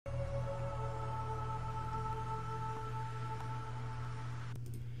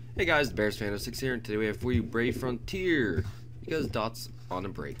Hey guys, Bears Fan 06 here, and today we have for you Brave Frontier, because d.o.t's on a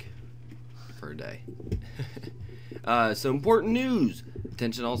break for a day. So important news!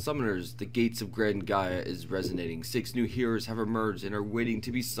 Attention all summoners, the gates of Grand Gaia is resonating. 6 new heroes have emerged and are waiting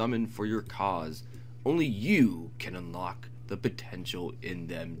to be summoned for your cause. Only you can unlock the potential in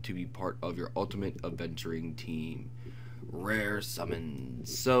them to be part of your ultimate adventuring team. Rare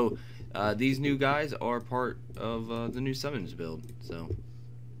summons. So these new guys are part of the new summons build, so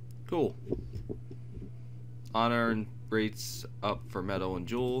cool. Honor and rates up for metal and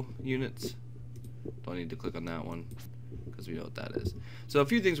jewel units. Don't need to click on that one because we know what that is. So a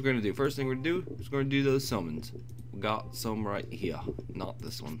few things we're going to do. First thing we're going to do is we're going to do those summons. We got some right here. Not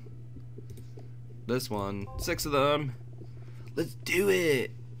this one. This one. 6 of them. Let's do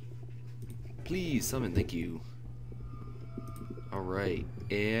it. Please summon. Thank you. Alright.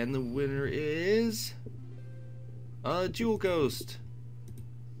 And the winner is Jewel Ghost.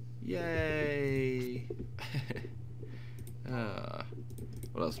 Yay. What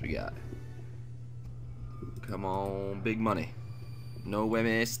else we got? Come on, big money. No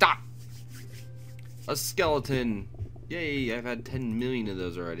women. Stop! A skeleton. Yay, I've had 10 million of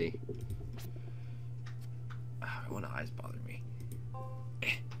those already. One eye's bothering me.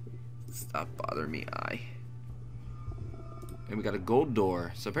 Stop bothering me, eye. And we got a gold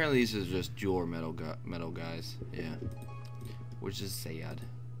door. So apparently these are just jewel or metal guys. Yeah. Which is sad.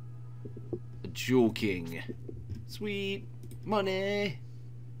 A jewel king. Sweet. Money.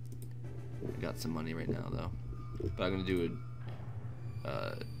 I got some money right now though. But I'm gonna do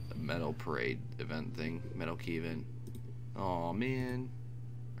a metal parade event thing. Metal key event. Aw man.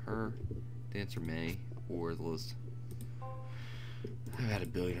 Her. Dancer May. Worthless. I've had a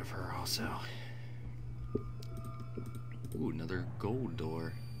billion of her also. Ooh, another gold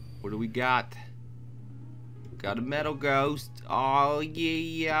door. What do we got? Got a metal ghost. Oh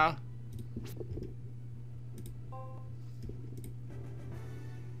yeah.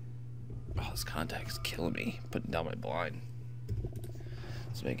 Oh, this contact's killing me. Putting down my blind.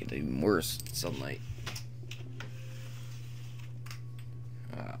 Let's make it even worse. Sunlight.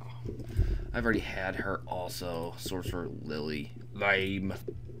 Oh. I've already had her also. Sorcerer Lily. Lame.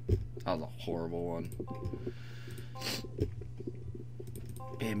 That was a horrible one.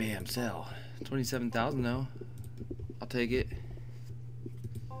 Bam bam sell. 27,000 though. I'll take it.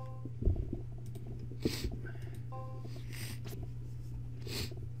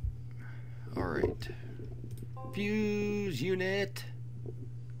 Alright. Fuse unit.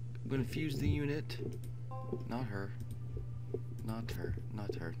 I'm gonna fuse the unit. Not her. Not her.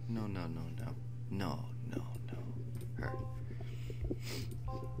 Not her. No, no, no, no. No, no, no. Her.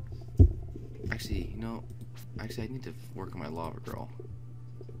 Actually, you know, I need to work on my lava girl.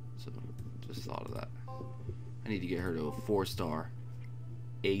 So, just thought of that. I need to get her to a 4-star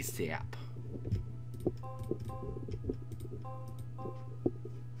ASAP.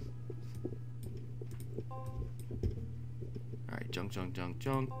 Alright, junk, junk, junk,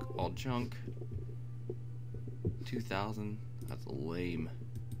 junk. All junk. 2,000. That's lame.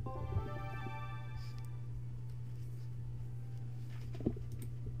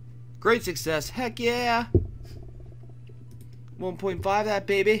 Great success. Heck yeah. 1.5 that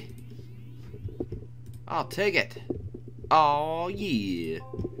baby. I'll take it. Oh yeah.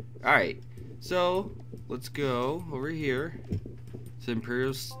 Alright. So let's go over here to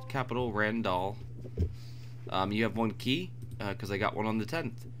Imperial Capital Randall. You have one key because I got one on the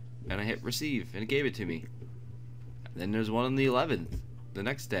 10th and I hit receive and it gave it to me. And then there's one on the 11th the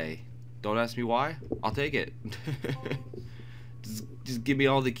next day. Don't ask me why. I'll take it. Just give me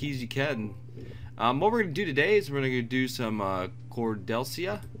all the keys you can. What we're going to do today is we're going to do some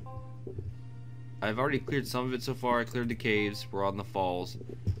Cordelcia. I've already cleared some of it so far. I cleared the caves. We're on the falls.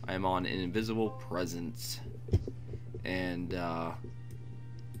 I am on an invisible presence. And I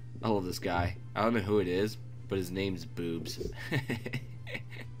love this guy. I don't know who it is, but his name's Boobs.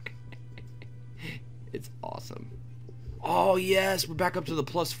 It's awesome. Oh yes, we're back up to the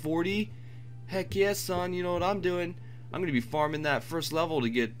plus 40. Heck yes, son. You know what I'm doing. I'm going to be farming that first level to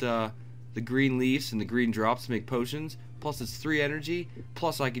get the green leaves and the green drops to make potions. Plus it's 3 energy.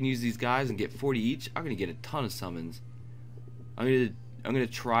 Plus I can use these guys and get 40 each. I'm going to get a ton of summons. I'm going to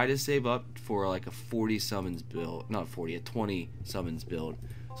try to save up for like a 40 summons build. Not 40, a 20 summons build.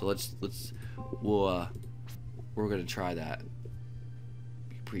 So we're going to try that.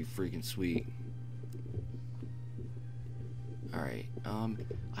 Be pretty freaking sweet. Alright,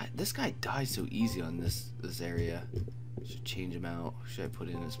 this guy dies so easy on this area. Should change him out. Should I put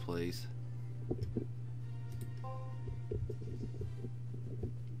in his place?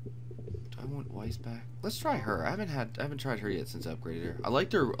 twice back. Let's try her. I haven't tried her yet since I upgraded her. I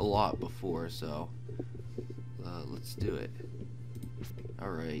liked her a lot before, so let's do it. All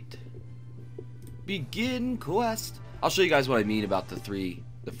right. Begin quest. I'll show you guys what I mean about the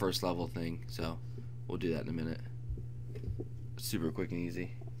first level thing. So we'll do that in a minute. Super quick and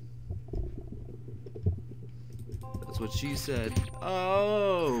easy. That's what she said.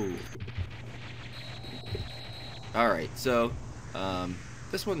 Oh. All right. So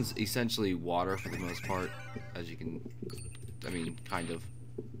this one's essentially water for the most part, as you can. I mean, kind of.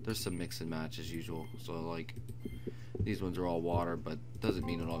 There's some mix and match as usual. So like, these ones are all water, but doesn't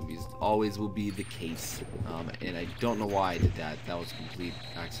mean it always will be the case. And I don't know why I did that. That was a complete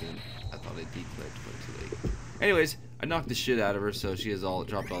accident. I thought I declicked, but too late. Anyways, I knocked the shit out of her, so she has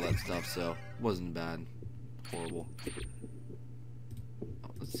dropped all that stuff. So it wasn't bad. Horrible.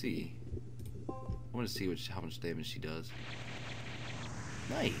 Let's see. I want to see how much damage she does.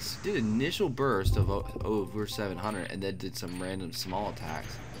 Nice. Did initial burst of over 700, and then did some random small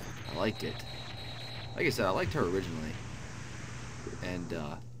attacks. I liked it. Like I said, I liked her originally. And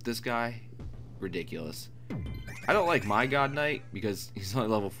this guy, ridiculous. I don't like my God Knight because he's only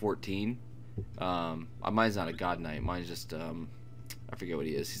level 14. Mine's not a God Knight. Mine's just I forget what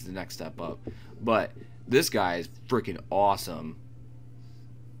he is. He's the next step up. But this guy is freaking awesome.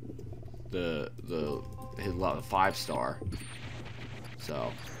 His 5-star.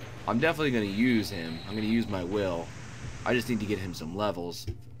 So I'm definitely gonna use him. I'm gonna use my will. I just need to get him some levels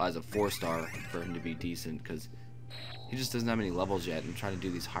as a 4-star for him to be decent, because he just doesn't have any levels yet. I'm trying to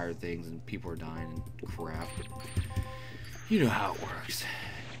do these higher things and people are dying and crap. You know how it works.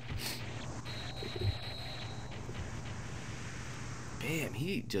 Bam,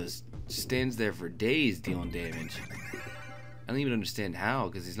 he just stands there for days dealing damage. I don't even understand how,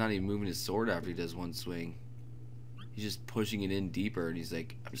 because he's not even moving his sword after he does one swing. He's just pushing it in deeper, and he's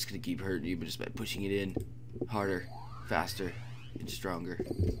like, I'm just gonna keep hurting you, but just by pushing it in harder, faster, and stronger.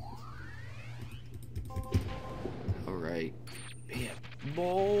 Alright. Bam.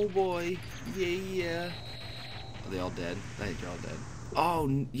 Oh boy. Yeah. Are they all dead? I think they're all dead.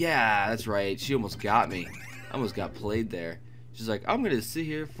 Oh, yeah, that's right. She almost got me. I almost got played there. She's like, I'm gonna sit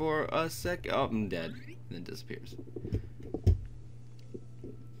here for a sec. Oh, I'm dead. And then disappears.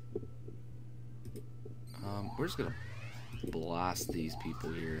 We're just gonna blast these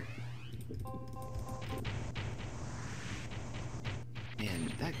people here.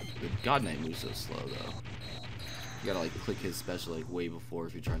 Man, the God Knight moves so slow though. You gotta like click his special like way before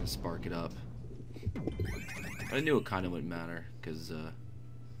if you're trying to spark it up. But I knew it kind of wouldn't matter because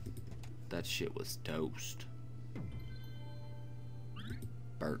that shit was toast.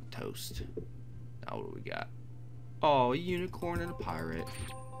 Burnt toast. Now what do we got? Oh, a unicorn and a pirate.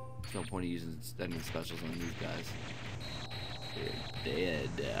 There's no point in using any specials on these guys. They're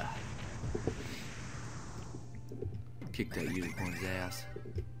dead. Kick that unicorn's ass.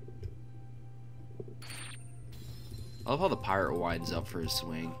 I love how the pirate winds up for his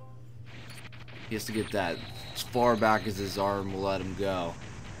swing. He has to get that as far back as his arm will let him go.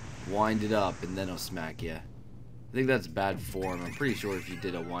 Wind it up and then he'll smack you. I think that's bad form. I'm pretty sure if you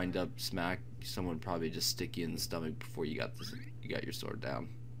did a wind up smack, someone would probably just stick you in the stomach before you got your sword down.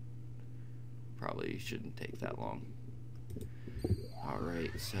 Probably shouldn't take that long.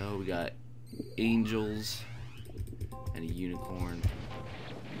 Alright, so we got angels and a unicorn.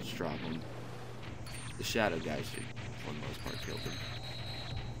 Just drop them. The shadow guys should, for the most part, kill them.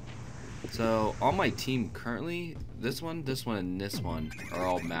 So on my team currently, this one, and this one are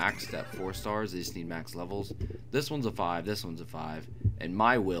all maxed at 4 stars. They just need max levels. This one's a 5, this one's a 5, and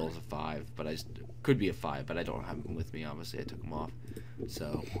my will's a 5, but I could be a 5, but I don't have them with me. Obviously, I took them off.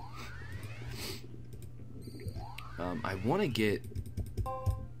 So I want to get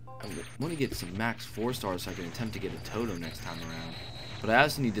some max 4 stars so I can attempt to get a totem next time around. But I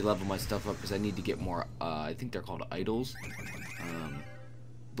also need to level my stuff up because I need to get more. I think they're called idols.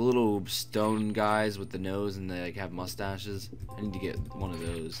 The little stone guys with the nose and they like have mustaches. I need to get one of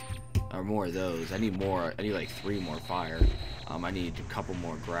those, or more of those. I need more. I need like 3 more fire. I need a couple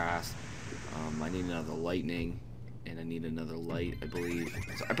more grass. I need another lightning, and I need another light, I believe.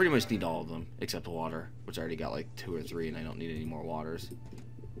 So I pretty much need all of them except water, which I already got like 2 or 3, and I don't need any more waters.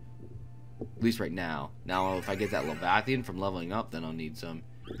 At least right now. Now, if I get that Leviathan from leveling up, then I'll need some,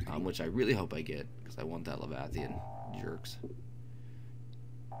 which I really hope I get because I want that Leviathan. Jerks.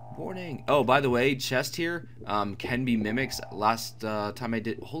 Warning. Oh, by the way, chest here can be mimics. Last time I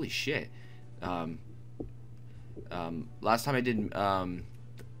did, holy shit. Last time I did, I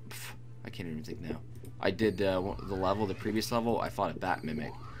can't even think now. I did the previous level. I fought a bat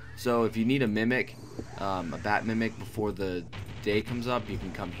mimic. So if you need a mimic, a bat mimic before the day comes up, you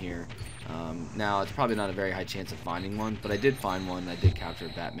can come here. Now it's probably not a very high chance of finding one, but I did find one. I did capture a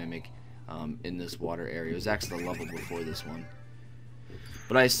bat mimic in this water area. It was actually the level before this one.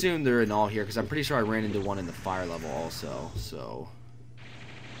 But I assume they're in all here because I'm pretty sure I ran into one in the fire level also. So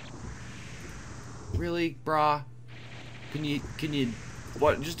really, brah? Can you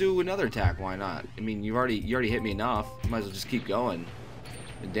what? Just do another attack? Why not? I mean, you already hit me enough. You might as well just keep going.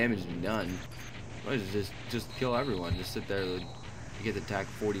 The damage has been done. Might as well just kill everyone. Just sit there. You get attacked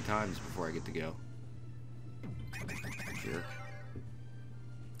 40 times before I get to go. Jerk.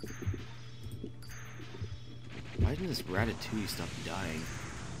 Why didn't this Ratatouille stop dying?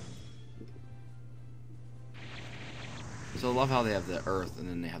 So I love how they have the earth and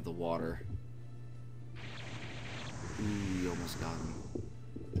then they have the water. Ooh, you almost got him.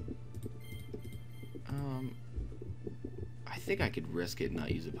 I think I could risk it and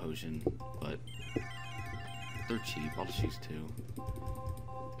not use a potion, but they're cheap. I'll just use 2.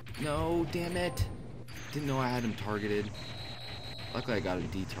 No, damn it! Didn't know I had him targeted. Luckily I got him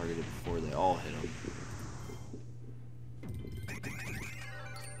de-targeted before they all hit him.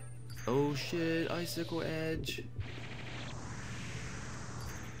 Oh shit, Icicle Edge.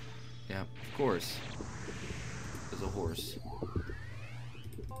 Yeah, of course. There's a horse.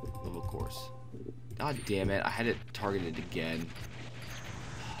 Of course. God damn it, I had it targeted again.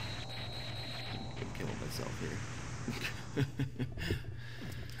 I'm killing myself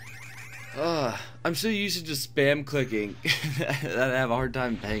here. I'm so used to just spam clicking that I have a hard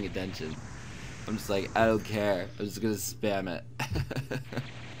time paying attention. I'm just like, I don't care. I'm just gonna spam it.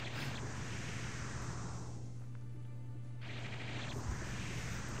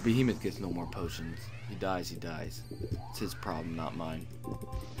 Behemoth gets no more potions. He dies, he dies. It's his problem, not mine.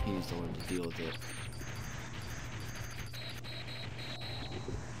 He needs to learn to deal with it.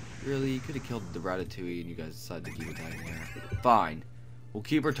 Really? You could have killed the Ratatouille and you guys decided to keep attacking her. Fine. We'll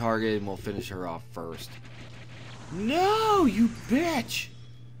keep her targeted and we'll finish her off first. No, you bitch!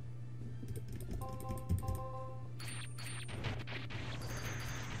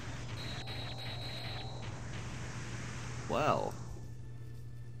 Well.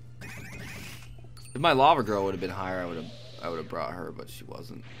 If my lava girl would have been higher, I would have brought her, but she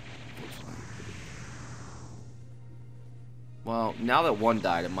wasn't, unfortunately. Well, now that one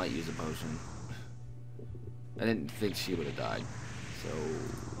died, I might use a potion. I didn't think she would have died, so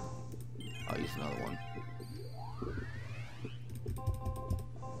I'll use another one.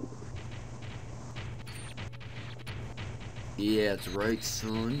 Yeah, that's right,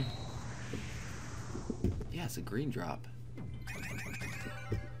 son. Yeah, it's a green drop.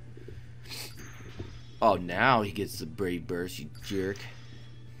 Oh, now he gets the brave burst, you jerk.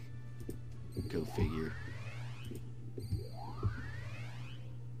 Go figure.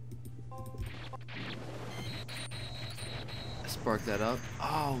 Spark that up.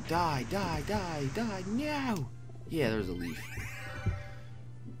 Oh, die, die, die, die, no! Yeah, there's a leaf.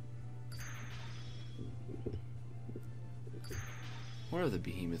 What if the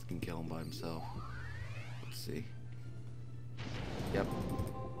behemoth can kill him by himself? Let's see. Yep.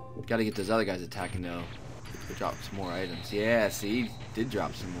 Gotta get those other guys attacking though. Drop some more items. Yeah, see? He did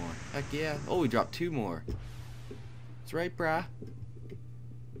drop some more. Heck yeah. Oh, we dropped 2 more. That's right, brah.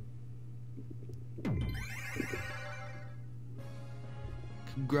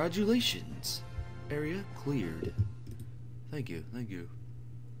 Congratulations. Area cleared. Thank you, thank you.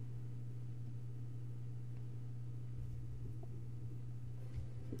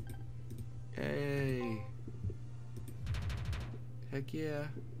 Hey. Heck yeah.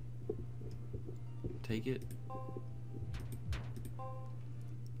 Take it.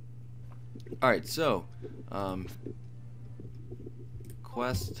 Alright, so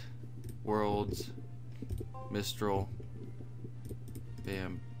quest, worlds, Mistral,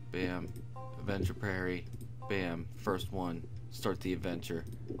 bam, bam, Adventure Prairie, bam, first one, start the adventure,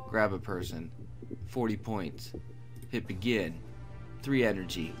 grab a person, 40 points, hit begin, 3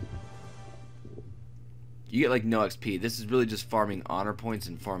 energy. You get like no XP. This is really just farming honor points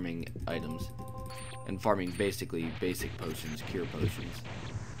and farming items. And farming basically basic potions, cure potions.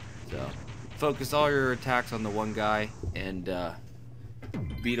 So, focus all your attacks on the one guy and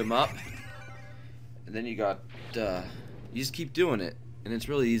beat him up. And then you got, you just keep doing it. And it's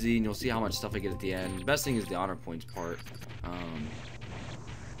really easy and you'll see how much stuff I get at the end. The best thing is the honor points part. Pull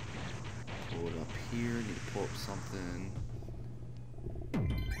it up here, need to pull up something.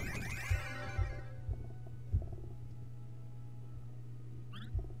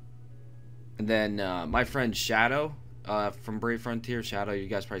 And then my friend Shadow from Brave Frontier, Shadow, you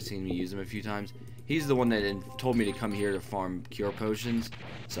guys probably seen me use him a few times. he's the one that told me to come here to farm cure potions.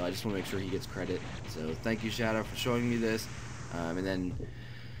 So I just want to make sure he gets credit. So thank you, Shadow, for showing me this. And then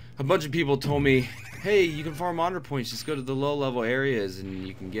a bunch of people told me, hey, you can farm honor points. Just go to the low level areas and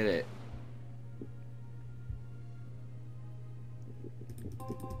you can get it.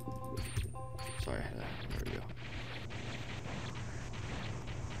 Sorry, there we go.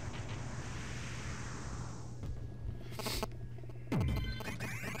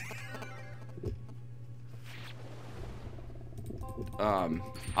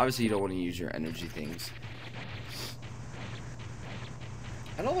 Obviously you don't want to use your energy things.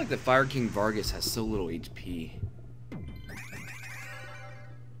 I don't like that Fire King Vargas has so little HP.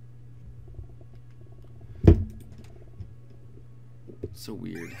 So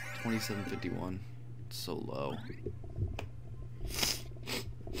weird. 2751. So low.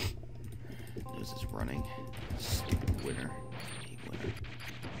 Nose is running. Stupid winner. Winner.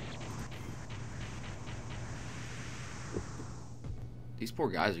 These poor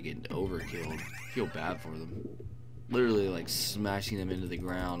guys are getting overkilled. I feel bad for them. Literally like smashing them into the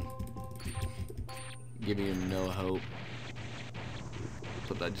ground. Giving them no hope.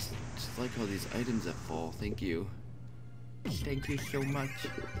 But I just like all these items that fall. Thank you. Thank you so much.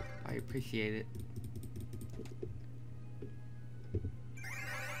 I appreciate it.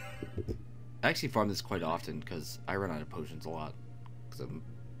 I actually farm this quite often because I run out of potions a lot. Because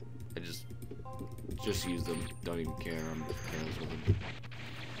I just use them. Don't even care. I'm careless with them.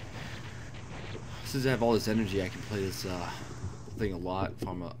 Since I have all this energy, I can play this thing a lot.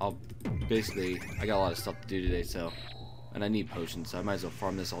 I got a lot of stuff to do today, and I need potions, so I might as well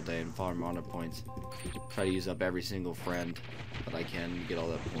farm this all day and farm honor points. Try to use up every single friend that I can to get all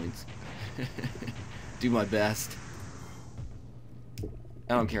that points. Do my best.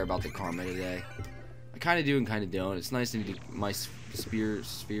 I don't care about the karma today. I kind of do and kind of don't. It's nice that my sphere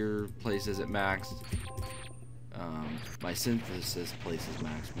place isn't maxed. My synthesis place is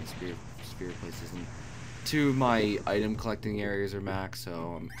maxed. My sphere place isn't. 2 of my item collecting areas are maxed,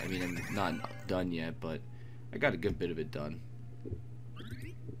 so I mean I'm not done yet, but I got a good bit of it done.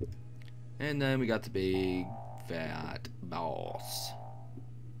 And then we got the big fat boss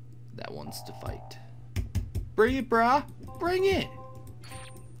that wants to fight. Bring it, brah! Bring it!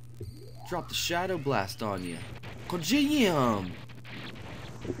 Drop the Shadow Blast on you. Kojim!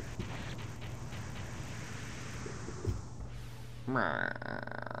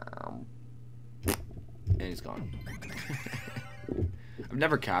 And he's gone. I've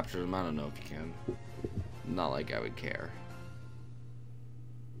never captured him. I don't know if you can. Not like I would care.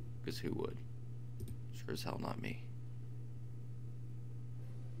 Because who would? Sure as hell not me.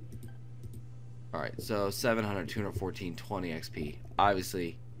 Alright, so 700, 214, 20 XP.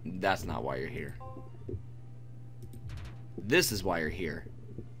 Obviously, that's not why you're here. This is why you're here.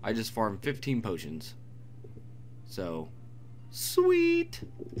 I just farmed 15 potions. So, sweet!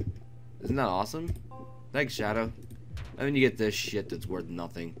 Isn't that awesome? Thanks, Shadow. And then you get this shit that's worth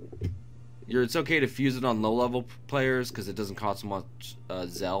nothing. It's okay to fuse it on low-level players because it doesn't cost much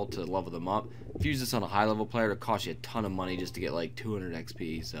Zell to level them up. Fuse this on a high-level player, it'll cost you a ton of money just to get like 200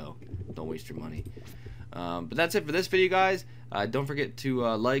 XP, so don't waste your money. But that's it for this video, guys. Don't forget to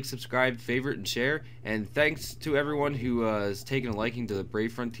like, subscribe, favorite, and share. And thanks to everyone who has taken a liking to the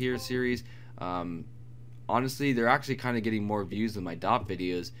Brave Frontier series. Honestly, they're actually kind of getting more views than my d.o.t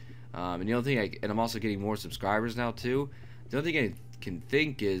videos. And the only thing and I'm also getting more subscribers now too. The only thing I can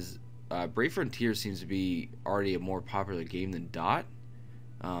think is Brave Frontier seems to be already a more popular game than d.o.t.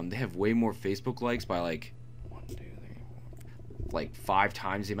 They have way more Facebook likes by like 5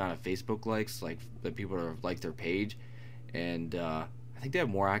 times the amount of Facebook likes, like the people that have liked their page, and I think they have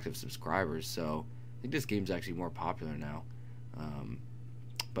more active subscribers. So I think this game's actually more popular now.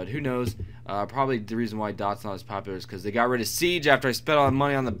 But who knows? Probably the reason why d.o.t's not as popular is because they got rid of Siege after I spent all the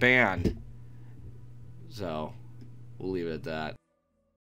money on the band. So we'll leave it at that.